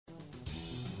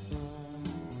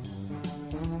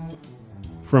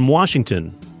From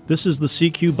Washington, this is the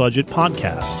CQ Budget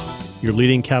Podcast, your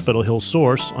leading Capitol Hill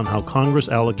source on how Congress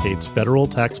allocates federal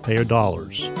taxpayer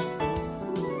dollars.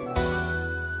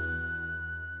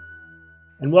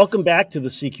 And welcome back to the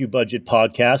CQ Budget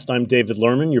Podcast. I'm David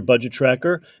Lerman, your budget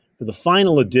tracker, for the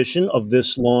final edition of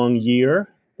this long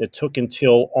year that took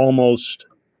until almost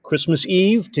Christmas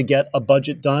Eve to get a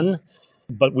budget done.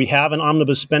 But we have an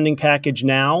omnibus spending package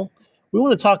now. We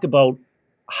want to talk about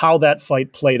how that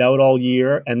fight played out all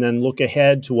year and then look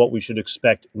ahead to what we should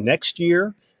expect next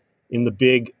year in the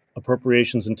big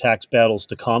appropriations and tax battles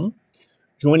to come.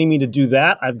 Joining me to do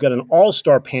that, I've got an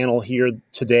all-star panel here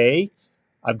today.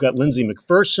 I've got Lindsay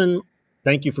McPherson.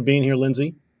 Thank you for being here,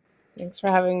 Lindsay. Thanks for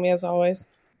having me, as always.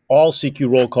 All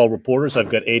CQ roll call reporters. I've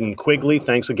got Aidan Quigley.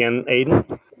 Thanks again, Aidan.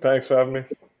 Thanks for having me.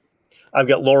 I've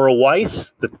got Laura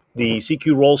Weiss, the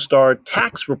CQ Roll Star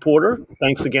tax reporter.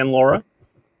 Thanks again, Laura.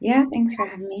 Yeah, thanks for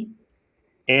having me.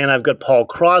 And I've got Paul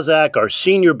Krawzak, our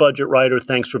senior budget writer.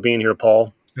 Thanks for being here,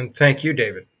 Paul. And thank you,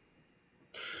 David.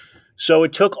 So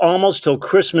it took almost till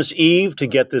Christmas Eve to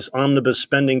get this omnibus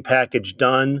spending package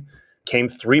done. Came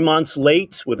 3 months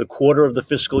late with a quarter of the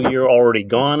fiscal year already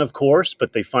gone, of course,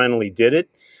 but they finally did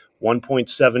it.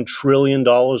 $1.7 trillion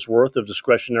worth of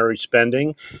discretionary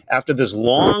spending. After this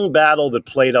long battle that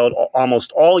played out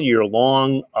almost all year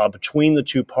long between the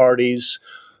two parties,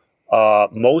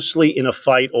 mostly in a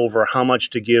fight over how much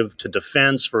to give to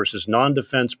defense versus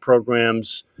non-defense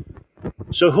programs.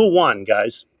 So who won,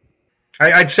 guys?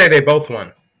 I'd say they both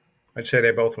won.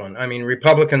 I mean,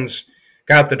 Republicans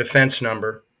got the defense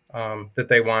number that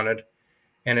they wanted,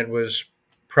 and it was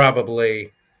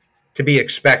probably to be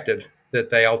expected that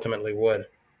they ultimately would.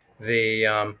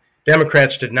 The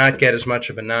Democrats did not get as much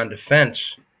of a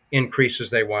non-defense increase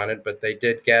as they wanted, but they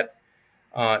did get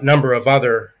a number of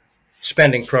other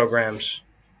spending programs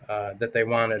that they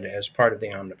wanted as part of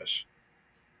the omnibus.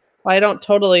 Well, I don't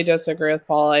totally disagree with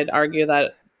Paul. I'd argue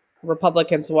that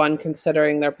Republicans won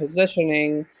considering their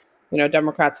positioning. You know,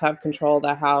 Democrats have control of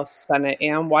the House, Senate,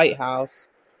 and White House.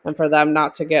 And for them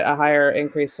not to get a higher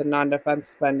increase in non-defense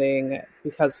spending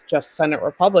because just Senate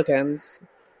Republicans,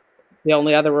 they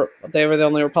were the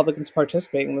only Republicans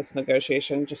participating in this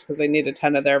negotiation just because they needed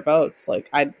 10 of their votes.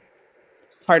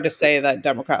 It's hard to say that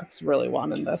Democrats really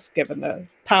won in this, given the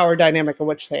power dynamic in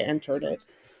which they entered it.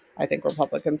 I think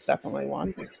Republicans definitely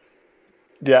won.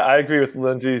 Yeah, I agree with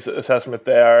Lindsay's assessment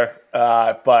there.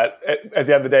 But at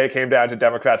the end of the day, it came down to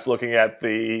Democrats looking at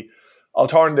the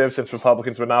alternative, since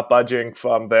Republicans were not budging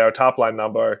from their top line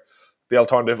number, the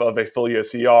alternative of a full year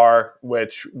CR,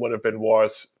 which would have been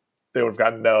worse. They would have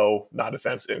gotten no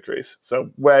non-defense increase. So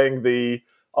weighing the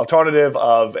alternative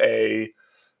of a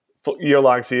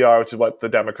year-long CR, which is what the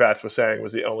Democrats were saying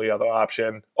was the only other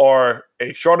option, or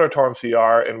a shorter-term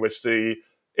CR in which the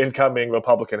incoming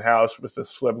Republican House with a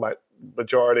slim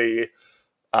majority,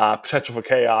 potential for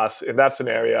chaos. In that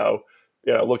scenario,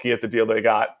 looking at the deal they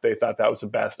got, they thought that was the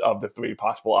best of the three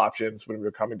possible options when we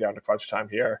were coming down to crunch time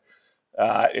here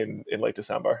in late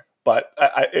December. But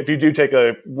if you do take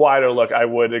a wider look, I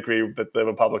would agree that the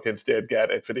Republicans did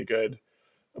get a pretty good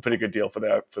deal for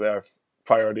their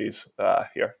priorities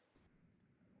here.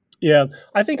 Yeah,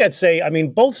 I think I'd say,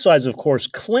 both sides, of course,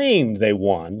 claimed they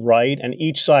won, right? And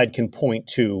each side can point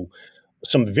to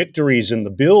some victories in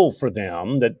the bill for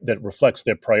them that reflects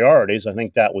their priorities. I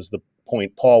think that was the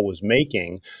point Paul was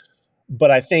making.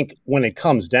 But I think when it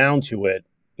comes down to it,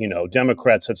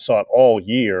 Democrats had sought all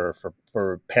year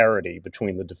for parity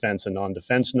between the defense and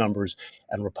non-defense numbers,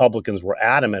 and Republicans were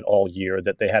adamant all year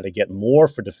that they had to get more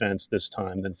for defense this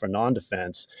time than for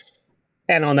non-defense.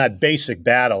 And on that basic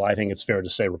battle, I think it's fair to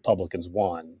say Republicans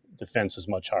won. Defense is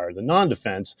much higher than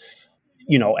non-defense,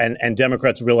 and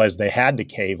Democrats realized they had to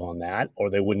cave on that or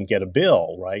they wouldn't get a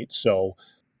bill, right? So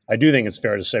I do think it's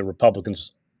fair to say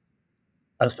Republicans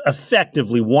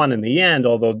effectively won in the end,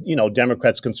 although,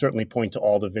 Democrats can certainly point to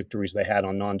all the victories they had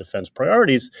on non-defense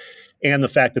priorities and the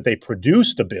fact that they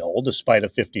produced a bill despite the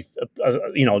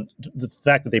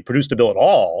fact that they produced a bill at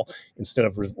all instead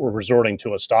of resorting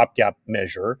to a stopgap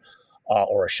measure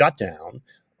or a shutdown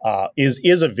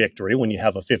is a victory when you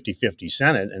have a 50-50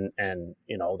 Senate and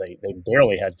they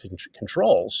barely had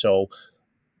control. So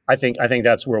I think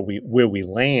that's where we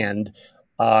land.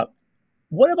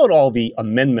 What about all the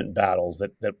amendment battles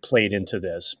that played into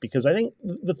this? Because I think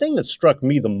the thing that struck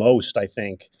me the most,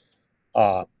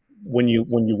 when you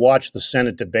watch the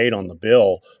Senate debate on the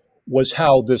bill, was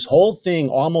how this whole thing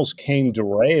almost came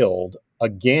derailed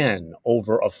again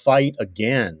over a fight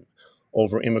again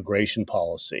over immigration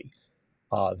policy.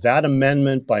 That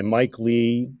amendment by Mike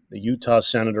Lee, the Utah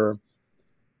senator,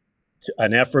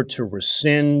 an effort to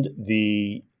rescind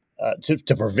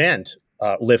to prevent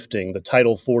lifting, the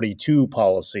Title 42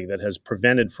 policy that has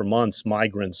prevented for months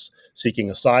migrants seeking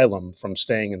asylum from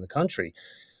staying in the country.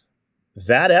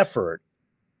 That effort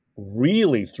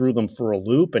really threw them for a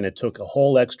loop, and it took a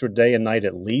whole extra day and night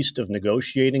at least of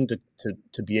negotiating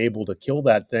to be able to kill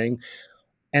that thing.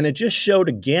 And it just showed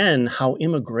again how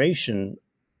immigration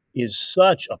is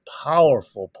such a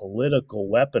powerful political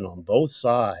weapon on both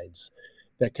sides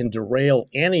that can derail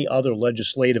any other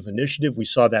legislative initiative. We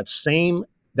saw that same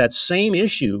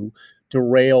issue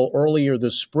derail earlier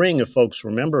this spring. If folks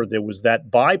remember, there was that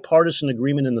bipartisan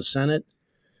agreement in the Senate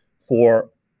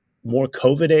for more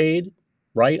COVID aid,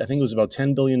 right? I think it was about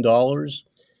 $10 billion.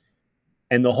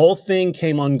 And the whole thing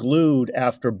came unglued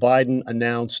after Biden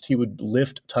announced he would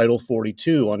lift Title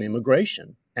 42 on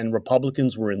immigration. And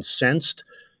Republicans were incensed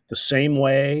the same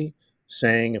way,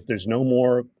 saying if there's no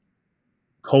more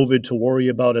COVID to worry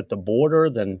about at the border,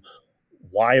 then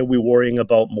why are we worrying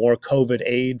about more COVID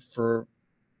aid for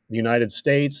the United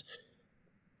States?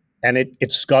 And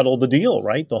it scuttled the deal,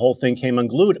 right? The whole thing came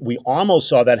unglued. We almost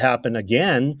saw that happen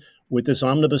again with this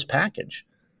omnibus package.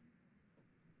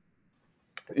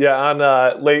 Yeah,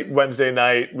 on late Wednesday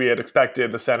night, we had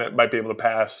expected the Senate might be able to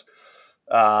pass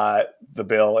the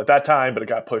bill at that time, but it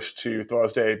got pushed to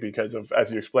Thursday because of,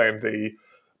 as you explained, the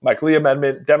Mike Lee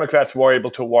amendment. Democrats were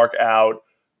able to work out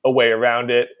a way around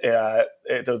it. There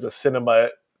was a cinema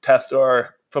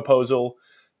tester proposal,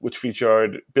 which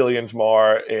featured billions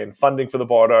more in funding for the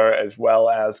border, as well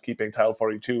as keeping Title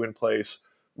 42 in place,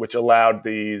 which allowed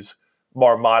these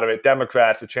more moderate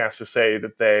Democrats a chance to say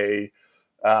that they,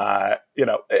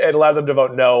 it allowed them to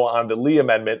vote no on the Lee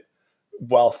amendment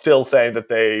while still saying that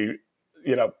they,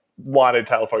 wanted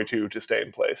Title 42 to stay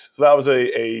in place. So that was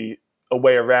a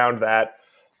way around that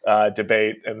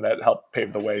debate, and that helped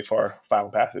pave the way for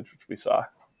final passage, which we saw.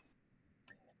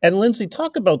 And Lindsay,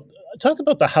 talk about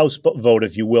the House vote,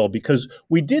 if you will, because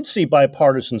we did see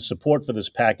bipartisan support for this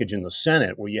package in the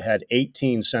Senate, where you had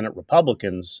 18 Senate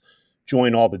Republicans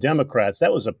join all the Democrats.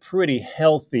 That was a pretty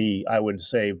healthy, I would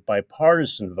say,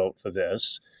 bipartisan vote for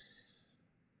this.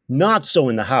 Not so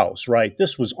in the House, right?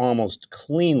 This was almost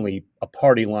cleanly a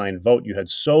party line vote. You had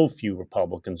so few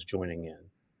Republicans joining in.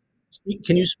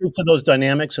 Can you speak to those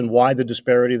dynamics and why the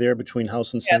disparity there between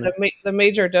House and Senate? Yeah, the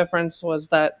major difference was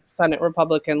that Senate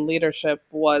Republican leadership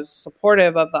was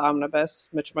supportive of the omnibus.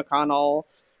 Mitch McConnell,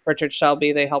 Richard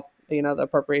Shelby, they helped, the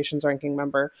appropriations ranking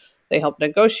member, they helped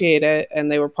negotiate it, and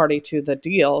they were party to the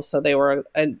deal. So they were,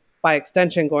 and by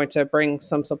extension, going to bring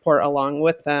some support along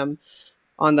with them.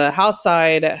 On the House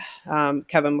side,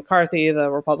 Kevin McCarthy,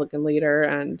 the Republican leader,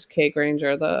 and Kay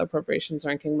Granger, the appropriations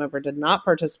ranking member, did not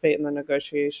participate in the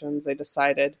negotiations. They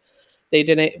decided they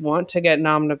didn't want to get an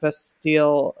omnibus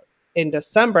deal in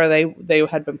December. They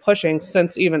had been pushing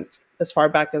since even as far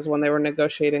back as when they were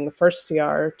negotiating the first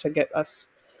CR to get us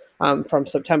from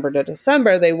September to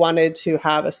December. They wanted to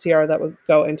have a CR that would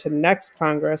go into next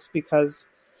Congress because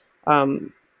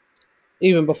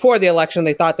even before the election,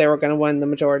 they thought they were going to win the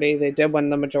majority. They did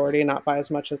win the majority, not by as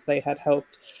much as they had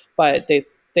hoped, but they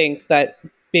think that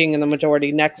being in the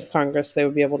majority next Congress, they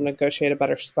would be able to negotiate a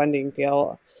better spending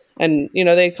deal. And,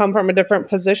 they come from a different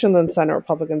position than Senate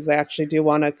Republicans. They actually do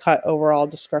want to cut overall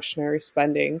discretionary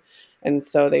spending. And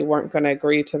so they weren't going to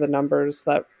agree to the numbers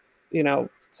that,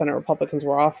 Senate Republicans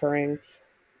were offering.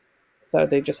 So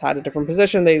they just had a different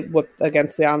position. They whipped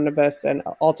against the omnibus, and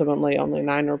ultimately only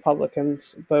 9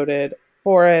 Republicans voted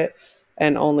for it,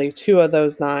 and only 2 of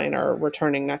those 9 are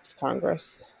returning next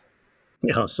Congress.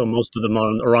 Yeah, so most of them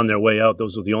are on their way out.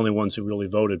 Those are the only ones who really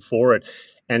voted for it.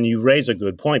 And you raise a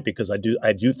good point, because I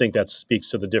do think that speaks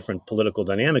to the different political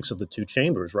dynamics of the two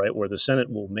chambers, right? Where the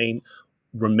Senate will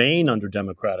remain under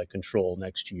Democratic control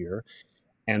next year,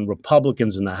 and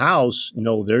Republicans in the House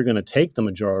know they're going to take the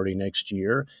majority next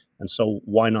year. And so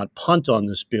why not punt on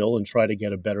this bill and try to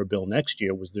get a better bill next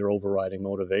year was their overriding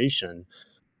motivation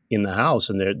in the House.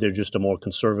 And they're just a more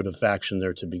conservative faction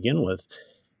there to begin with.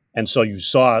 And so you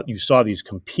saw these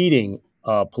competing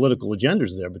political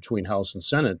agendas there between House and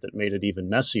Senate that made it even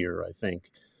messier, I think,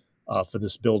 for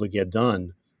this bill to get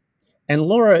done. And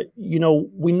Laura,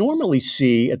 we normally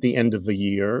see at the end of the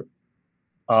year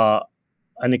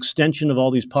an extension of all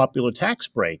these popular tax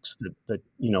breaks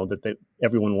that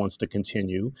everyone wants to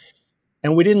continue,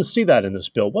 and we didn't see that in this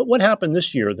bill. What happened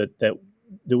this year that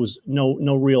there was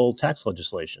no real tax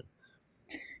legislation?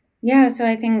 Yeah, so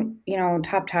I think,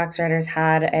 top tax writers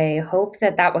had a hope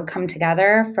that would come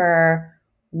together for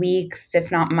weeks,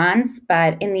 if not months.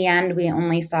 But in the end, we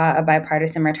only saw a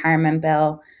bipartisan retirement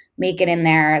bill make it in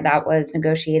there that was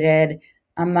negotiated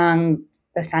among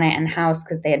the Senate and House,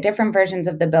 because they had different versions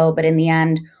of the bill. But in the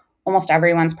end, almost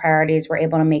everyone's priorities were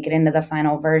able to make it into the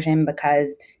final version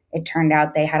because it turned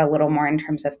out they had a little more in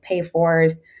terms of pay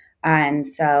fors. And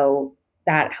so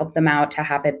that helped them out to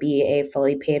have it be a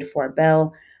fully paid for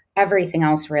bill. Everything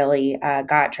else really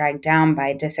got dragged down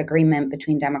by disagreement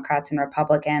between Democrats and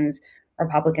Republicans.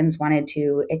 Republicans wanted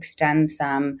to extend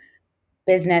some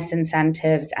business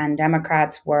incentives, and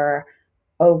Democrats were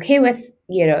okay with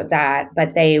that,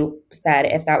 but they said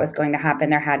if that was going to happen,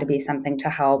 there had to be something to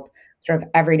help sort of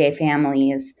everyday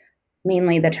families,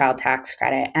 mainly the child tax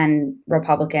credit. And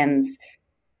Republicans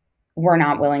were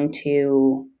not willing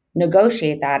to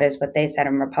negotiate that, is what they said,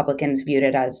 and Republicans viewed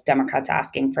it as Democrats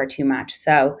asking for too much.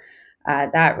 So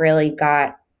that really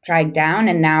got dragged down,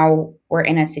 and now we're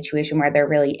in a situation where there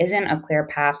really isn't a clear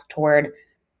path toward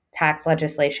tax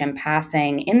legislation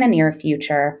passing in the near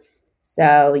future.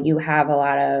 So you have a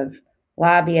lot of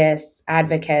lobbyists,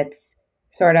 advocates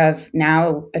sort of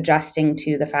now adjusting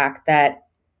to the fact that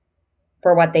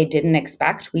for what they didn't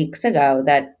expect weeks ago,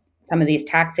 that some of these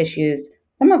tax issues,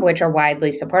 some of which are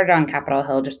widely supported on Capitol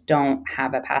Hill, just don't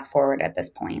have a path forward at this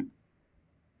point.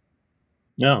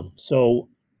 Yeah. So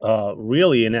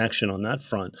really inaction on that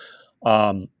front.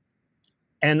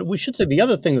 And we should say the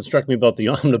other thing that struck me about the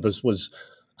omnibus was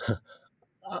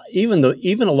even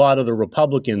a lot of the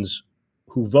Republicans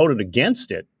who voted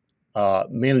against it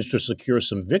managed to secure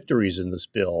some victories in this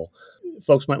bill.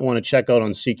 Folks might want to check out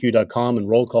on CQ.com and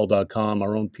rollcall.com.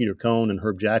 Our own Peter Cohn and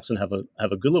Herb Jackson have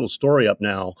a good little story up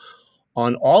now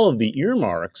on all of the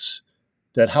earmarks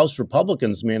that House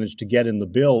Republicans managed to get in the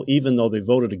bill, even though they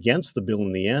voted against the bill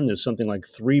in the end. There's something like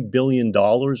 $3 billion,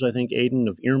 I think, Aidan,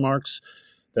 of earmarks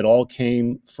that all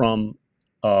came from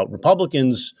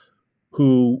Republicans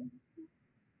who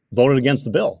voted against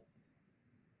the bill.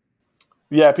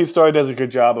 Yeah, Pete Story does a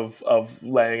good job of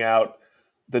laying out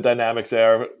the dynamics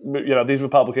there. These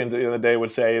Republicans at the end of the day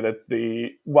would say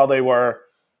that while they were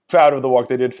proud of the work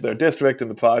they did for their district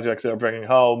and the projects they were bringing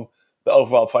home, the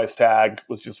overall price tag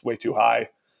was just way too high.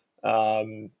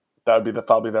 That would be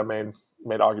probably their main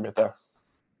argument there.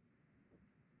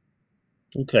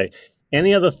 Okay.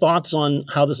 Any other thoughts on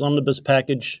how this omnibus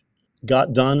package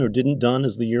got done or didn't done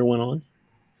as the year went on?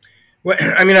 Well,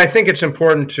 I mean, I think it's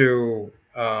important to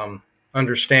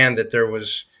understand that there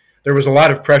was a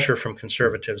lot of pressure from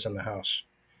conservatives in the House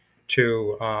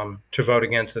to vote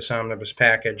against this omnibus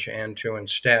package and to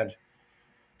instead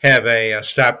have a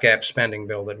stopgap spending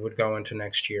bill that would go into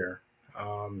next year.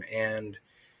 And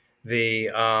the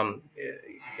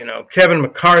Kevin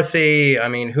McCarthy, I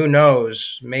mean, who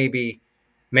knows? Maybe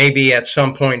at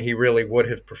some point he really would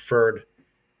have preferred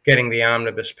getting the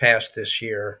omnibus passed this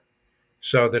year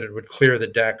so that it would clear the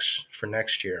decks for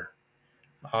next year.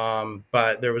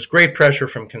 But there was great pressure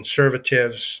from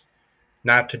conservatives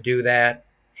not to do that,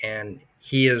 and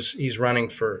he's running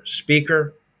for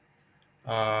speaker,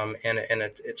 and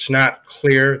it's not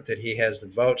clear that he has the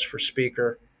votes for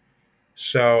speaker.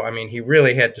 So, I mean, he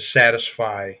really had to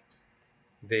satisfy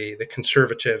the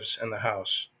conservatives in the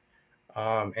House.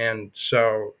 And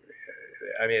so,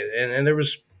 I mean, and there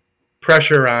was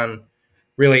pressure on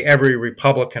really every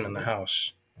Republican in the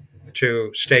House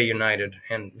to stay united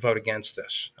and vote against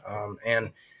this.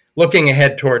 And looking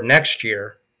ahead toward next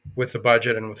year with the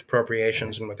budget and with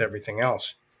appropriations and with everything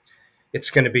else, it's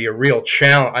going to be a real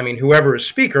challenge. I mean, whoever is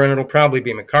speaker, and it'll probably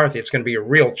be McCarthy, it's going to be a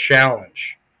real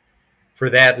challenge for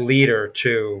that leader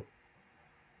to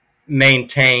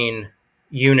maintain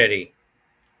unity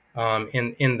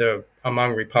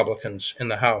among Republicans in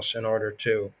the House in order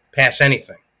to pass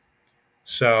anything.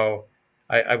 So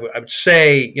I would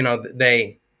say,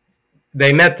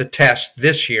 they met the test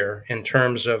this year in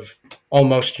terms of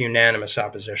almost unanimous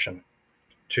opposition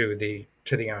to the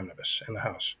omnibus in the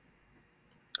House.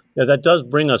 Yeah, that does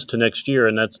bring us to next year,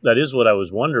 and that is what I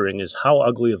was wondering, is how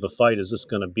ugly of a fight is this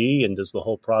going to be, and does the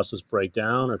whole process break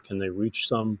down, or can they reach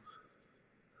some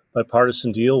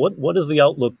bipartisan deal? What does the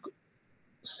outlook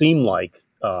seem like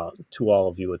to all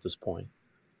of you at this point?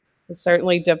 It's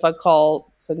certainly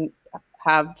difficult to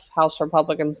have House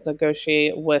Republicans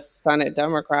negotiate with Senate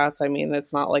Democrats. I mean,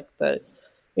 it's not like the,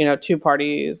 two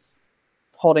parties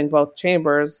holding both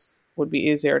chambers would be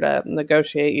easier to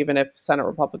negotiate, even if Senate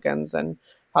Republicans and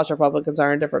House Republicans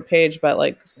are on a different page. But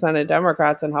like Senate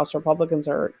Democrats and House Republicans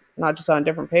are not just on a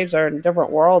different page, they're in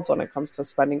different worlds when it comes to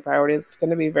spending priorities. It's going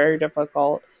to be very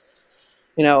difficult.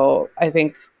 I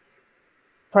think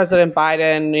President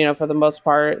Biden, for the most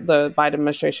part, the Biden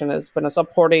administration has been a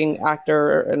supporting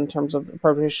actor in terms of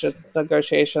appropriations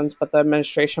negotiations, but the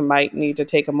administration might need to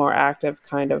take a more active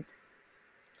kind of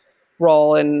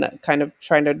role in kind of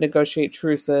trying to negotiate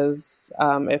truces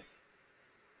if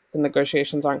the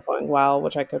negotiations aren't going well,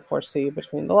 which I could foresee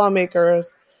between the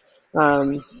lawmakers.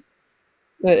 Um,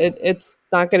 it's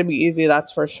not going to be easy,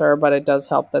 that's for sure, but it does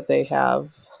help that they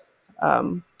have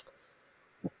um,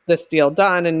 this deal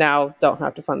done and now don't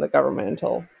have to fund the government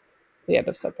until the end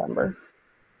of September.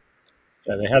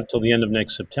 Yeah, they have till the end of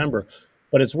next September.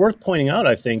 But it's worth pointing out,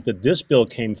 I think, that this bill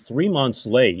came 3 months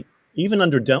late, even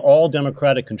under all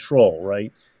Democratic control,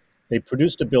 right? They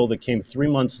produced a bill that came 3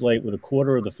 months late with a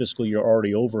quarter of the fiscal year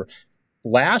already over.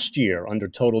 Last year, under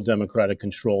total Democratic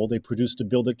control, they produced a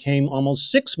bill that came almost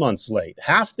 6 months late,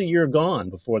 half the year gone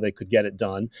before they could get it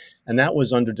done. And that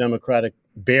was under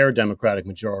bare Democratic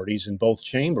majorities in both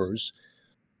chambers.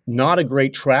 Not a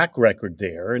great track record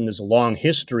there. And there's a long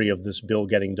history of this bill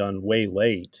getting done way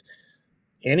late.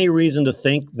 Any reason to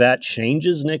think that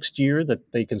changes next year,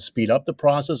 that they can speed up the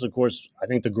process? Of course, I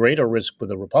think the greater risk with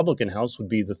the Republican House would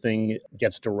be the thing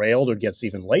gets derailed or gets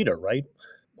even later, right?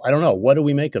 I don't know. What do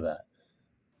we make of that?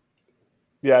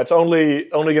 Yeah, it's only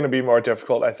going to be more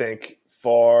difficult, I think,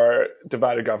 for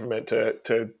divided government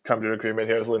to come to an agreement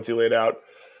here, as Lindsay laid out,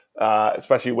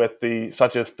 especially with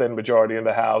such a thin majority in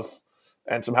the House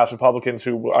and some House Republicans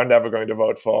who are never going to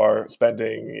vote for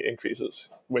spending increases,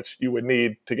 which you would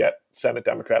need to get Senate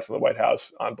Democrats in the White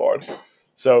House on board.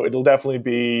 So it'll definitely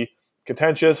be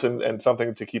contentious and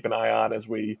something to keep an eye on as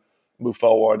we move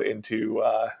forward into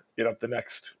the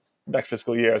next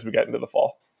fiscal year as we get into the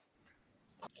fall.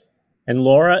 And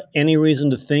Laura, any reason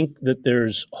to think that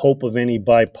there's hope of any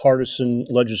bipartisan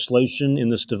legislation in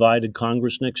this divided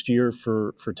Congress next year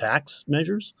for tax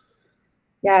measures?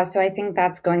 Yeah, so I think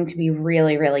that's going to be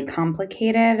really, really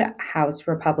complicated. House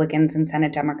Republicans and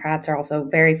Senate Democrats are also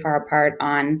very far apart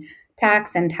on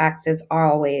tax, and taxes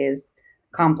are always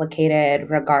complicated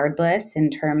regardless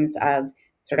in terms of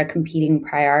sort of competing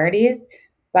priorities.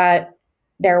 But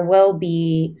there will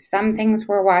be some things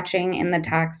we're watching in the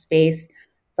tax space.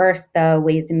 First, the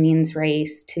Ways and Means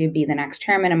race to be the next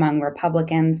chairman among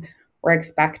Republicans. We're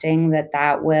expecting that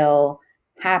that will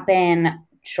happen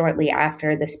shortly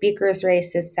after the speaker's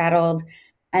race is settled.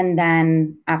 And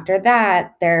then after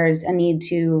that, there's a need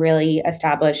to really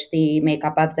establish the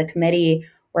makeup of the committee.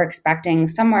 We're expecting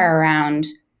somewhere around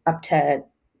up to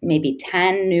maybe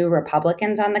 10 new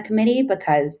Republicans on the committee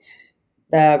because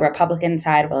the Republican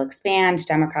side will expand.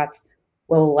 Democrats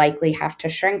will likely have to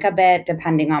shrink a bit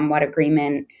depending on what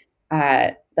agreement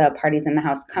the parties in the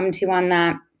House come to on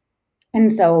that.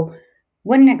 And so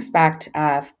wouldn't expect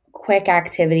quick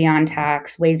activity on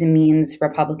tax. Ways and Means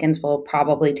Republicans will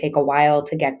probably take a while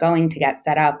to get going, to get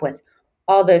set up with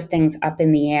all those things up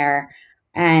in the air.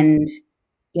 And,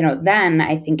 then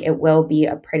I think it will be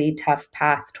a pretty tough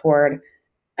path toward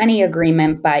any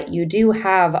agreement, but you do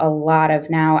have a lot of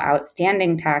now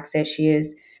outstanding tax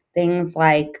issues, things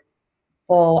like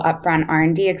full upfront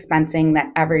R&D expensing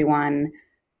that everyone,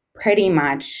 pretty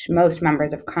much most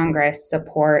members of Congress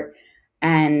support,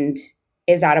 and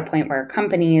is at a point where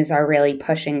companies are really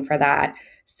pushing for that.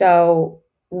 So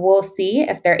we'll see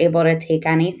if they're able to take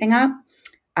anything up.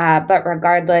 But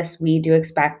regardless, we do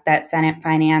expect that Senate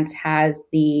Finance has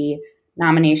the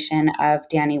nomination of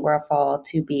Danny Werfel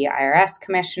to be IRS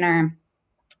commissioner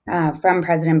from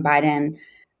President Biden.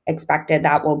 Expected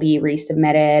that will be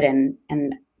resubmitted,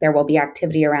 and there will be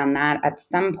activity around that at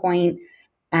some point.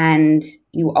 And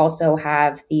you also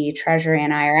have the Treasury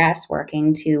and IRS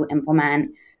working to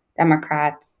implement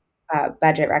Democrats'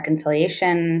 budget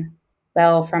reconciliation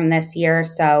bill from this year.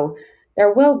 So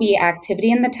there will be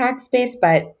activity in the tax space,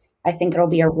 but I think it'll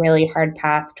be a really hard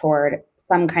path toward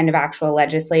some kind of actual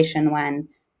legislation when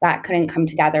that couldn't come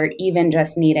together, even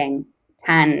just needing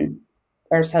 10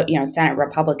 or so, Senate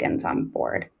Republicans on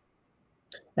board.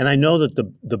 And I know that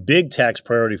the big tax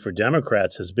priority for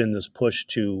Democrats has been this push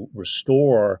to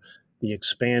restore the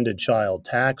expanded child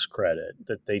tax credit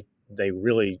that they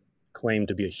really claim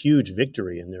to be a huge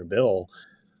victory in their bill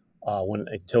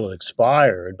until it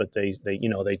expired. But they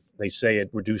say it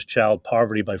reduced child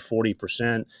poverty by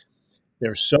 40%.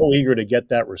 They're so eager to get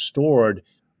that restored.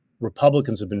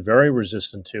 Republicans have been very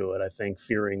resistant to it, I think,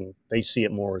 fearing they see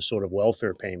it more as sort of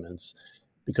welfare payments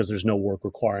because there's no work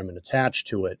requirement attached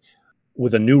to it.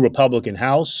 With a new Republican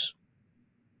House,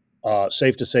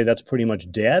 safe to say that's pretty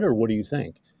much dead, or what do you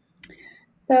think?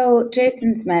 So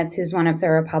Jason Smith, who's one of the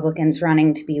Republicans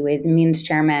running to be Ways and Means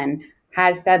chairman,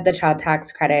 has said the child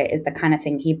tax credit is the kind of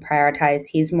thing he prioritized.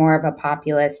 He's more of a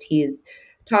populist. He's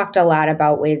talked a lot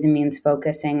about Ways and Means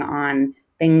focusing on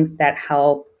things that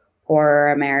help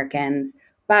poorer Americans.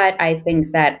 But I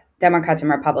think that Democrats and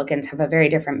Republicans have a very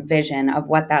different vision of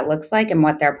what that looks like and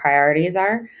what their priorities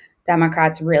are.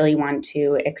 Democrats really want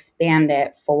to expand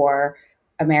it for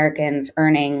Americans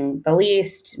earning the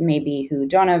least, maybe who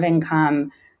don't have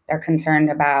income. They're concerned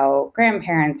about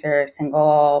grandparents or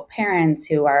single parents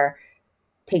who are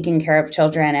taking care of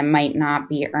children and might not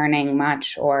be earning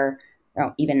much or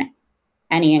even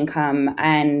any income.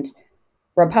 And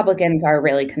Republicans are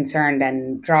really concerned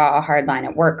and draw a hard line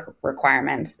at work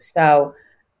requirements. So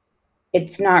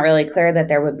it's not really clear that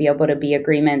there would be able to be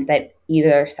agreement that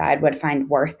either side would find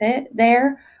worth it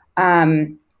there.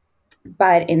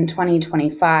 But in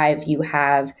 2025, you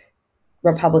have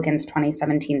Republicans'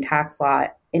 2017 tax law,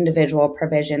 individual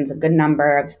provisions, a good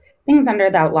number of things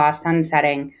under that law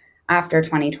sunsetting after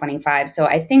 2025. So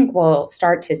I think we'll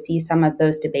start to see some of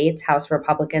those debates. House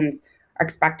Republicans are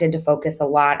expected to focus a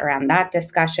lot around that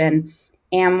discussion.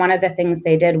 And one of the things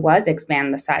they did was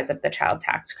expand the size of the child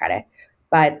tax credit.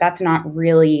 But that's not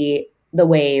really the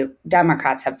way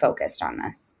Democrats have focused on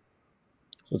this.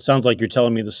 So it sounds like you're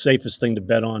telling me the safest thing to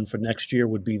bet on for next year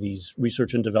would be these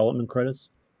research and development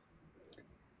credits?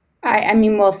 I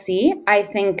mean, we'll see. I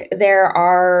think there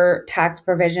are tax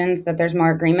provisions that there's more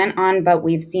agreement on, but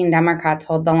we've seen Democrats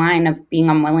hold the line of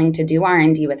being unwilling to do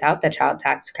R&D without the child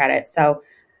tax credit. So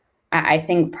I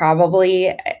think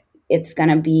probably it's going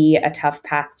to be a tough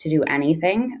path to do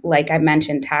anything. Like I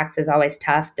mentioned, tax is always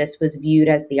tough. This was viewed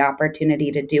as the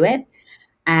opportunity to do it.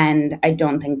 And I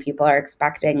don't think people are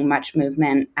expecting much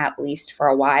movement, at least for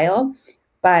a while.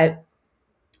 But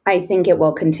I think it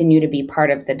will continue to be part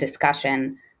of the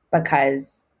discussion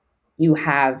because you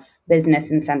have business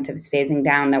incentives phasing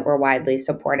down that were widely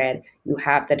supported. You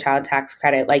have the child tax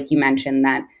credit, like you mentioned,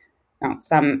 that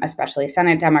some, especially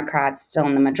Senate Democrats still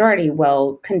in the majority,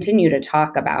 will continue to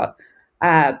talk about.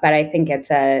 But I think it's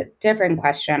a different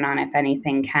question on if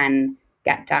anything can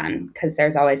get done, because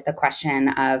there's always the question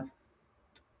of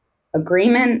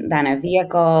agreement, then a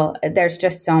vehicle. There's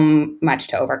just so much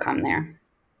to overcome there.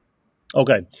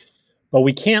 Okay. But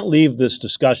we can't leave this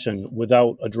discussion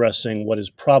without addressing what is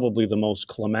probably the most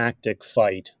climactic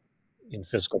fight in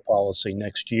fiscal policy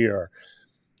next year,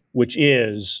 which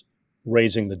is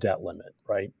raising the debt limit,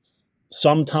 right?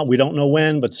 Sometime, we don't know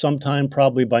when, but sometime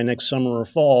probably by next summer or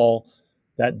fall,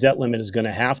 that debt limit is going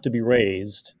to have to be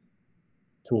raised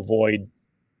to avoid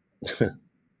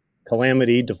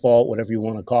calamity, default, whatever you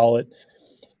want to call it.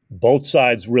 Both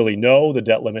sides really know the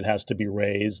debt limit has to be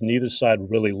raised. Neither side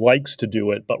really likes to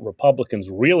do it, but Republicans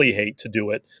really hate to do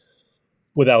it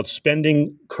without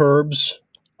spending curbs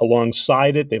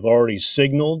alongside it. They've already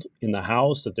signaled in the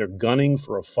House that they're gunning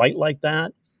for a fight like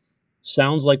that.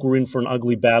 Sounds like we're in for an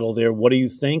ugly battle there. What do you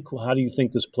think? How do you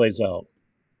think this plays out?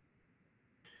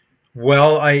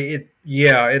 Well, it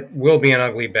will be an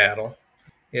ugly battle.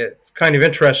 It's kind of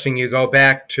interesting. You go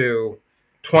back to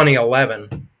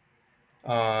 2011,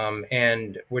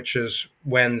 and which is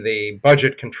when the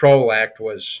Budget Control Act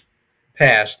was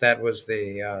passed. That was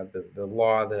the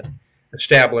law that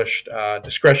established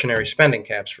discretionary spending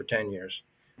caps for 10 years.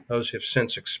 Those have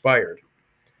since expired.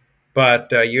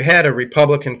 But you had a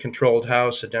Republican-controlled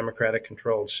House, a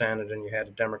Democratic-controlled Senate, and you had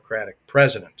a Democratic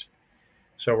president.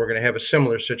 So we're going to have a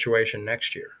similar situation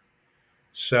next year.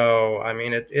 So, I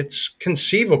mean, it's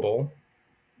conceivable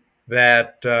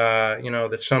that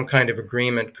that some kind of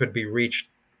agreement could be reached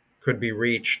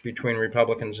between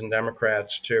Republicans and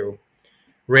Democrats to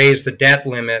raise the debt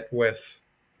limit with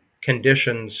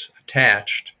conditions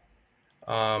attached,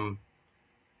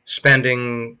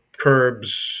 spending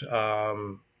curbs,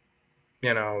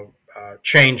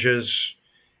 changes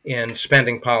in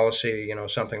spending policy,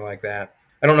 something like that.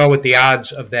 I don't know what the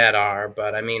odds of that are,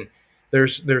 but I mean,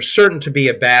 there's certain to be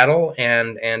a battle,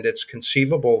 and it's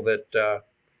conceivable that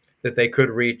they could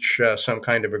reach some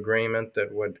kind of agreement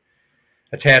that would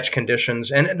attach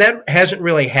conditions, and that hasn't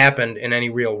really happened in any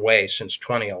real way since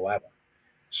 2011.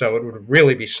 So it would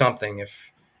really be something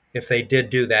if they did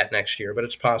do that next year, but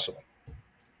it's possible.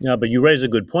 Yeah, but you raise a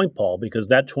good point, Paul, because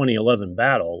that 2011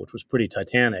 battle, which was pretty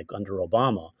titanic under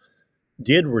Obama,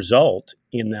 did result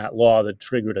in that law that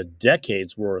triggered a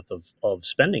decade's worth of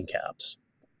spending caps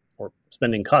or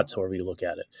spending cuts, however you look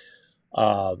at it,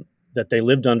 that they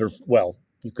lived under. Well,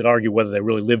 you could argue whether they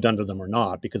really lived under them or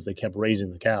not because they kept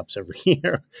raising the caps every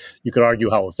year. You could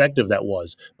argue how effective that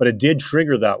was, but it did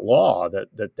trigger that law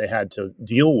that they had to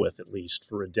deal with at least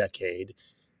for a decade.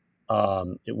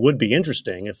 It would be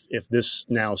interesting if this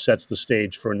now sets the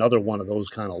stage for another one of those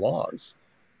kind of laws.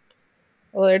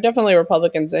 Well, there are definitely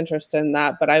Republicans interested in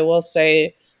that, but I will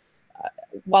say,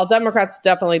 while Democrats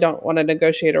definitely don't want to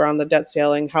negotiate around the debt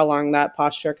ceiling, how long that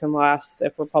posture can last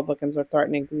if Republicans are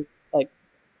threatening to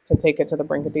take it to the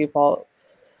brink of default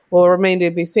will remain to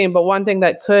be seen. But one thing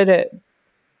that could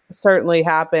certainly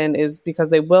happen is because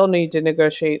they will need to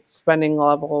negotiate spending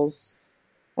levels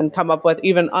and come up with,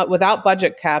 even without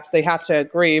budget caps, they have to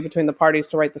agree between the parties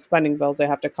to write the spending bills. They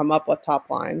have to come up with top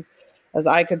lines. As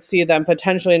I could see them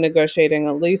potentially negotiating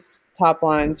at least top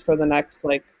lines for the next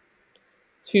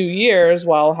 2 years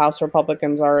while House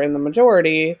Republicans are in the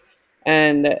majority,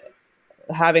 and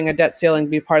having a debt ceiling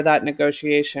be part of that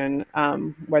negotiation,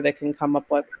 where they can come up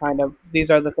with kind of,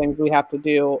 these are the things we have to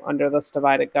do under this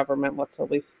divided government. Let's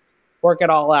at least work it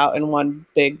all out in one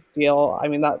big deal. I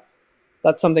mean,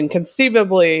 that's something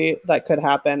conceivably that could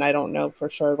happen. I don't know for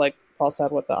sure, like Paul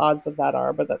said, what the odds of that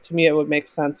are, but that, to me, it would make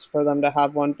sense for them to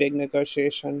have one big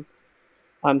negotiation,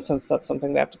 since that's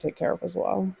something they have to take care of as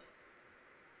well.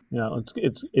 Yeah,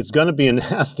 it's going to be a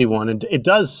nasty one, and it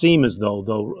does seem as though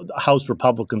the House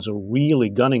Republicans are really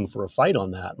gunning for a fight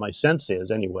on that. My sense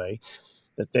is, anyway,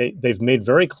 that they've made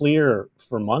very clear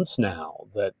for months now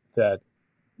that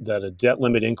a debt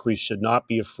limit increase should not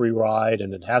be a free ride,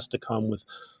 and it has to come with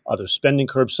other spending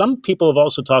curbs. Some people have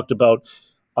also talked about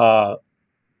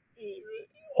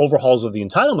overhauls of the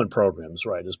entitlement programs,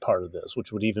 right, as part of this,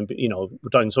 which would even be, we're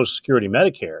talking Social Security,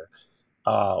 Medicare,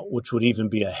 which would even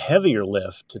be a heavier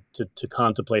lift to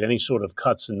contemplate any sort of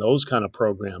cuts in those kind of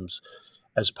programs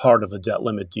as part of a debt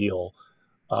limit deal.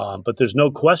 But there's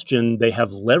no question they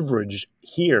have leverage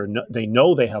here. They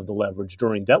know they have the leverage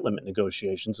during debt limit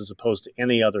negotiations as opposed to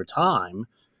any other time.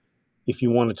 If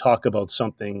you want to talk about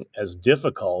something as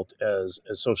difficult as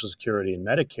Social Security and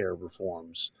Medicare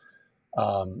reforms.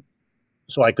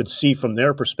 So I could see from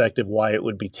their perspective why it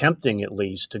would be tempting, at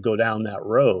least, to go down that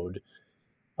road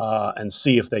and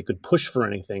see if they could push for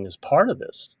anything as part of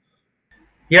this.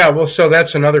 Yeah, well, so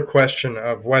that's another question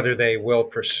of whether they will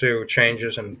pursue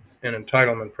changes in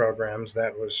entitlement programs.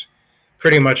 That was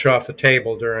pretty much off the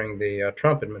table during the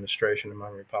Trump administration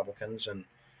among Republicans, and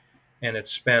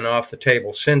it's been off the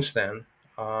table since then.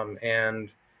 And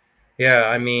yeah,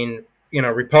 I mean,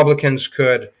 Republicans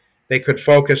could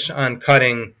focus on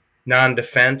cutting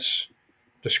non-defense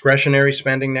discretionary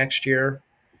spending next year,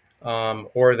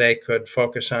 or they could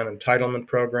focus on entitlement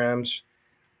programs.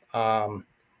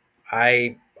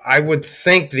 I would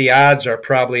think the odds are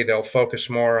probably they'll focus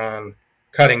more on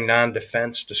cutting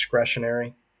non-defense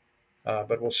discretionary,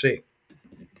 but we'll see.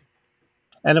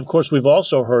 And of course, we've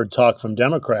also heard talk from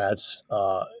Democrats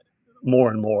more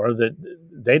and more that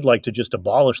they'd like to just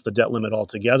abolish the debt limit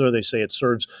altogether. They say it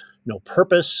serves no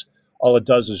purpose. All it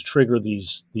does is trigger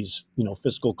these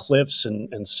fiscal cliffs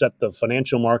and set the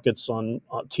financial markets on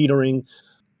teetering,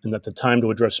 and that the time to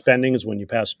address spending is when you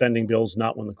pass spending bills,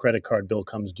 not when the credit card bill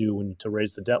comes due and to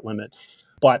raise the debt limit.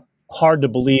 But hard to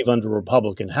believe under a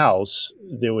Republican House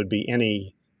there would be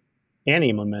any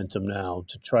momentum now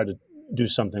to try to do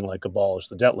something like abolish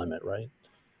the debt limit, right?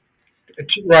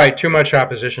 Right. Too much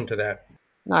opposition to that.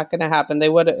 Not going to happen.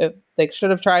 They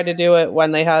should have tried to do it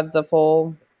when they had the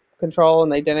full control,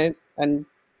 and they didn't. And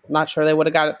not sure they would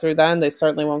have got it through then. They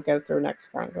certainly won't get it through next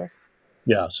Congress.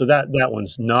 Yeah, so that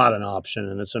one's not an option,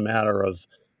 and it's a matter of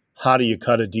how do you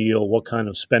cut a deal? What kind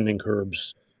of spending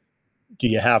curbs do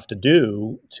you have to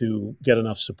do to get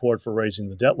enough support for raising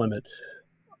the debt limit?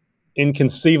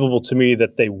 Inconceivable to me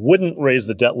that they wouldn't raise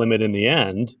the debt limit in the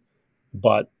end,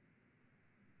 but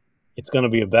it's going to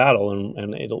be a battle,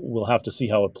 and we'll have to see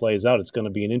how it plays out. It's going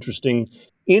to be an interesting,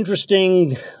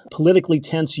 politically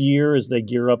tense year as they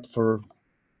gear up for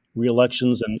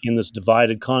re-elections and in this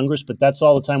divided Congress. But that's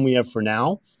all the time we have for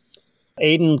now.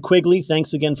 Aidan Quigley,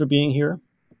 thanks again for being here.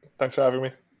 Thanks for having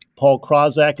me. Paul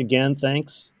Krawzak, again,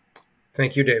 thanks.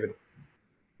 Thank you, David.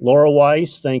 Laura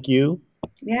Weiss, thank you.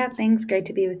 Yeah, thanks. Great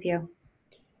to be with you.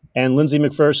 And Lindsay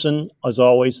McPherson, as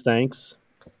always, thanks.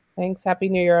 Thanks. Happy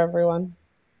New Year, everyone.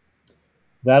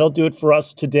 That'll do it for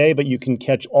us today, but you can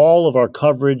catch all of our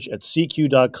coverage at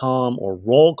CQ.com or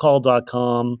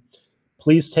rollcall.com.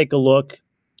 Please take a look.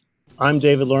 I'm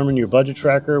David Lerman, your budget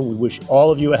tracker. We wish all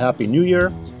of you a happy new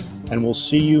year, and we'll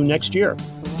see you next year.